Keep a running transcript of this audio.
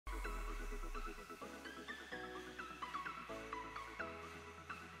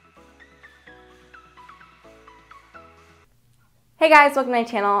Hey guys, welcome to my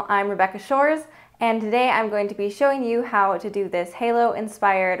channel. I'm Rebecca Shores, and today I'm going to be showing you how to do this halo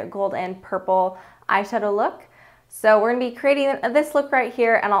inspired gold and purple eyeshadow look. So we're going to be creating this look right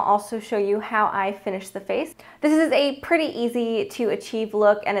here, and I'll also show you how I finish the face. This is a pretty easy to achieve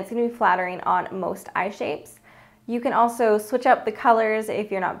look, and it's going to be flattering on most eye shapes. You can also switch up the colors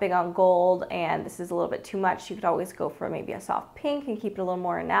if you're not big on gold and this is a little bit too much. You could always go for maybe a soft pink and keep it a little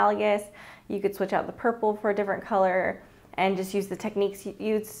more analogous. You could switch out the purple for a different color and just use the techniques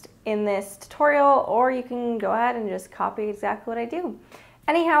used in this tutorial, or you can go ahead and just copy exactly what I do.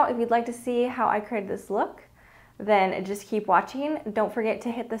 Anyhow, if you'd like to see how I created this look, then just keep watching. Don't forget to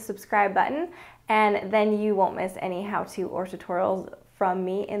hit the subscribe button, and then you won't miss any how-to or tutorials from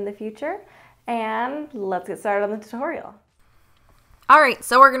me in the future. And let's get started on the tutorial. Alright,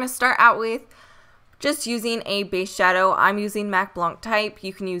 so we're going to start out with just using a base shadow. I'm using Matte Blanc type.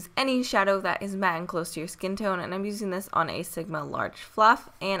 You can use any shadow that is matte and close to your skin tone, and I'm using this on a Sigma large fluff,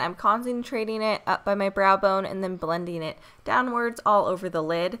 and I'm concentrating it up by my brow bone and then blending it downwards all over the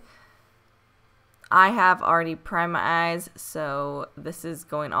lid. I have already primed my eyes, so this is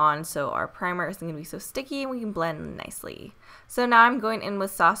going on, so our primer isn't going to be so sticky and we can blend nicely. So now I'm going in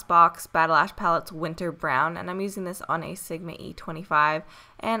with Saucebox Battle Lash Palette's Winter Brown, and I'm using this on a Sigma E25,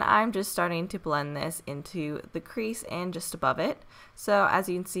 and I'm just starting to blend this into the crease and just above it. So as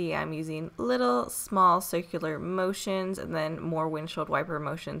you can see, I'm using little small circular motions and then more windshield wiper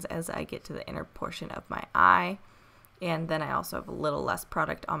motions as I get to the inner portion of my eye, and then I also have a little less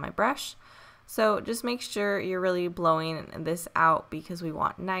product on my brush. So just make sure you're really blowing this out because we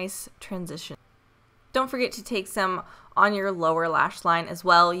want nice transition. Don't forget to take some on your lower lash line as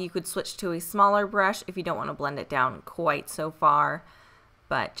well. You could switch to a smaller brush if you don't want to blend it down quite so far.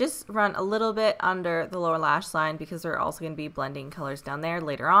 But just run a little bit under the lower lash line because we're also going to be blending colors down there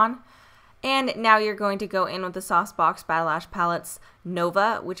later on. And now you're going to go in with the Saucebox Battle Lash Palette's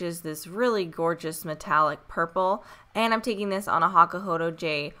Nova, which is this really gorgeous metallic purple. And I'm taking this on a Hakuhodo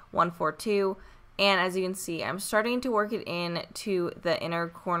J142. And as you can see, I'm starting to work it in to the inner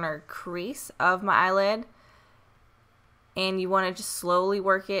corner crease of my eyelid. And you want to just slowly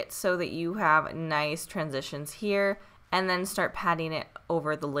work it so that you have nice transitions here. And then start patting it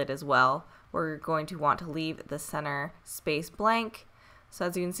over the lid as well. We're going to want to leave the center space blank. So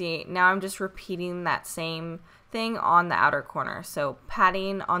as you can see, now I'm just repeating that same thing on the outer corner. So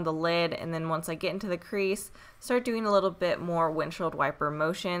patting on the lid, and then once I get into the crease, start doing a little bit more windshield wiper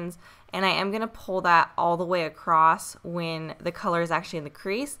motions. And I am going to pull that all the way across when the color is actually in the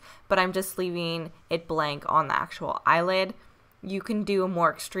crease, but I'm just leaving it blank on the actual eyelid. You can do a more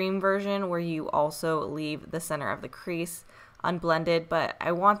extreme version where you also leave the center of the crease unblended, but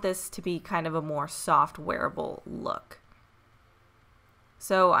I want this to be kind of a more soft, wearable look.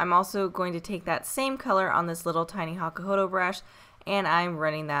 So I'm also going to take that same color on this little tiny Hakuhodo brush, and I'm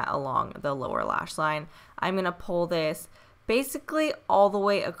running that along the lower lash line. I'm going to pull this basically all the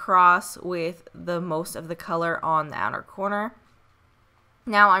way across with the most of the color on the outer corner.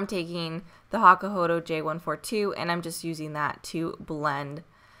 Now I'm taking the Hakuhodo J142, and I'm just using that to blend.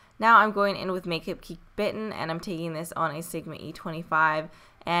 Now I'm going in with Makeup Geek Bitten, and I'm taking this on a Sigma E25,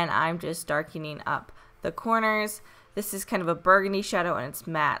 and I'm just darkening up the corners. This is kind of a burgundy shadow and it's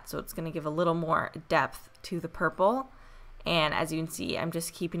matte, so it's going to give a little more depth to the purple. And as you can see, I'm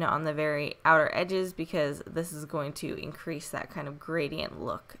just keeping it on the very outer edges because this is going to increase that kind of gradient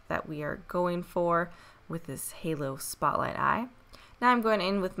look that we are going for with this halo spotlight eye. Now I'm going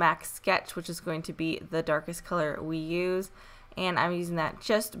in with MAC Sketch, which is going to be the darkest color we use. And I'm using that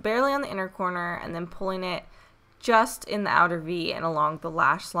just barely on the inner corner and then pulling it just in the outer V and along the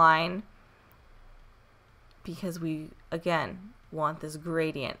lash line, because we, again, want this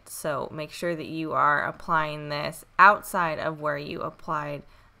gradient. So make sure that you are applying this outside of where you applied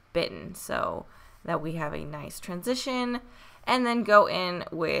Bitten so that we have a nice transition. And then go in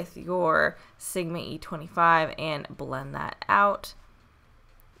with your Sigma E25 and blend that out.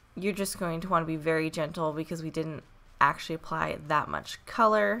 You're just going to want to be very gentle because we didn't actually apply that much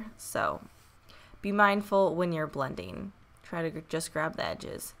color. So be mindful when you're blending. Try to just grab the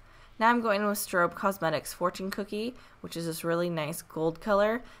edges. Now I'm going with Strobe Cosmetics Fortune Cookie, which is this really nice gold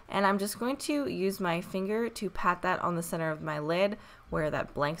color, and I'm just going to use my finger to pat that on the center of my lid where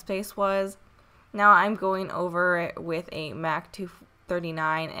that blank space was. Now I'm going over it with a MAC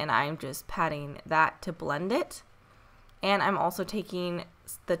 239, and I'm just patting that to blend it. And I'm also taking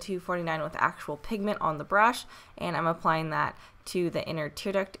the 249 with actual pigment on the brush, and I'm applying that to the inner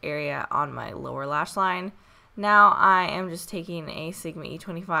tear duct area on my lower lash line. Now I am just taking a Sigma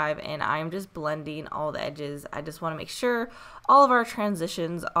E25 and I'm just blending all the edges. I just want to make sure all of our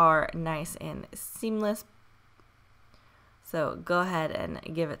transitions are nice and seamless. So go ahead and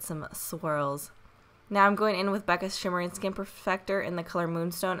give it some swirls. Now I'm going in with Becca's Shimmering Skin Perfector in the color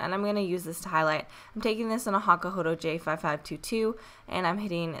Moonstone, and I'm going to use this to highlight. I'm taking this in a Hakuhodo J5522, and I'm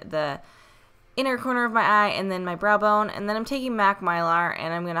hitting the inner corner of my eye and then my brow bone, and then I'm taking MAC Mylar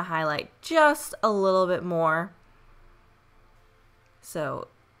and I'm going to highlight just a little bit more. So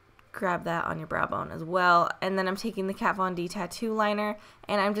grab that on your brow bone as well. And then I'm taking the Kat Von D tattoo liner,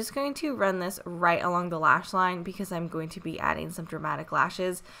 and I'm just going to run this right along the lash line because I'm going to be adding some dramatic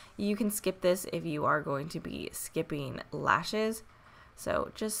lashes. You can skip this if you are going to be skipping lashes.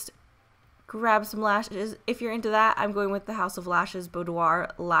 So just grab some lashes. If you're into that, I'm going with the House of Lashes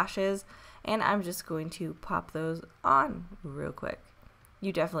Boudoir lashes, and I'm just going to pop those on real quick.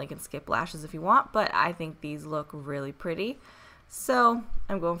 You definitely can skip lashes if you want, but I think these look really pretty. So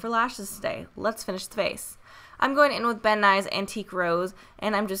I'm going for lashes today. Let's finish the face. I'm going in with Ben Nye's Antique Rose,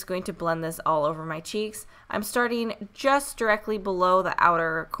 and I'm just going to blend this all over my cheeks. I'm starting just directly below the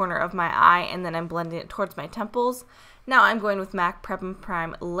outer corner of my eye, and then I'm blending it towards my temples. Now I'm going with MAC Prep and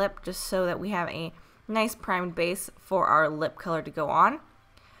Prime Lip, just so that we have a nice primed base for our lip color to go on.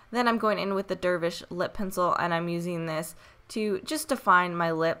 Then I'm going in with the Dervish Lip Pencil, and I'm using this to just define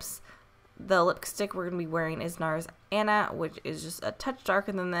my lips. The lipstick we're going to be wearing is NARS Anna, which is just a touch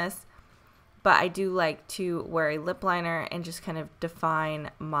darker than this, but I do like to wear a lip liner and just kind of define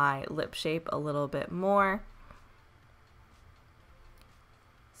my lip shape a little bit more.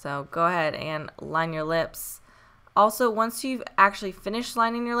 So go ahead and line your lips. Also, once you've actually finished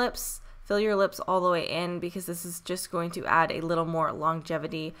lining your lips, fill your lips all the way in, because this is just going to add a little more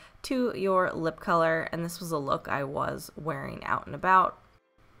longevity to your lip color, and this was a look I was wearing out and about.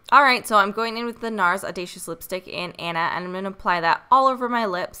 Alright, so I'm going in with the NARS Audacious Lipstick in Anna, and I'm going to apply that all over my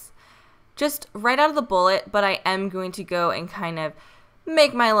lips, just right out of the bullet, but I am going to go and kind of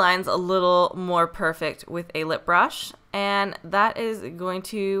make my lines a little more perfect with a lip brush, and that is going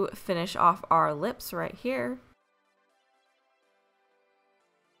to finish off our lips right here.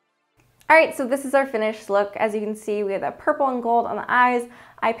 Alright, so this is our finished look. As you can see, we have that purple and gold on the eyes.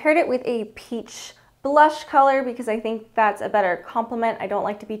 I paired it with a peach blush color because I think that's a better complement. I don't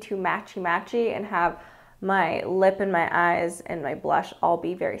like to be too matchy-matchy and have my lip and my eyes and my blush all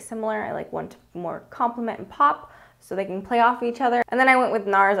be very similar. I like one to more complement and pop so they can play off each other. And then I went with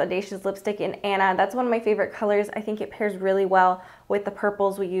NARS Audacious Lipstick in Anna. That's one of my favorite colors. I think it pairs really well with the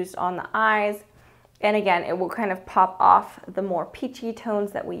purples we used on the eyes. And again, it will kind of pop off the more peachy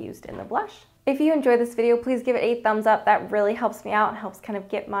tones that we used in the blush. If you enjoyed this video, please give it a thumbs up. That really helps me out and helps kind of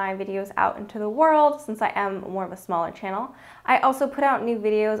get my videos out into the world, since I am more of a smaller channel. I also put out new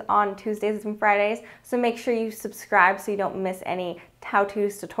videos on Tuesdays and Fridays, so make sure you subscribe so you don't miss any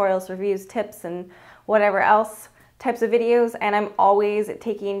how-tos, tutorials, reviews, tips, and whatever else types of videos. And I'm always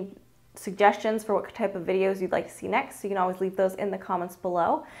taking suggestions for what type of videos you'd like to see next, so you can always leave those in the comments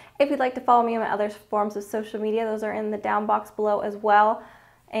below. If you'd like to follow me on my other forms of social media, those are in the down box below as well.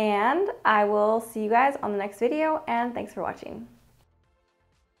 And I will see you guys on the next video, and thanks for watching.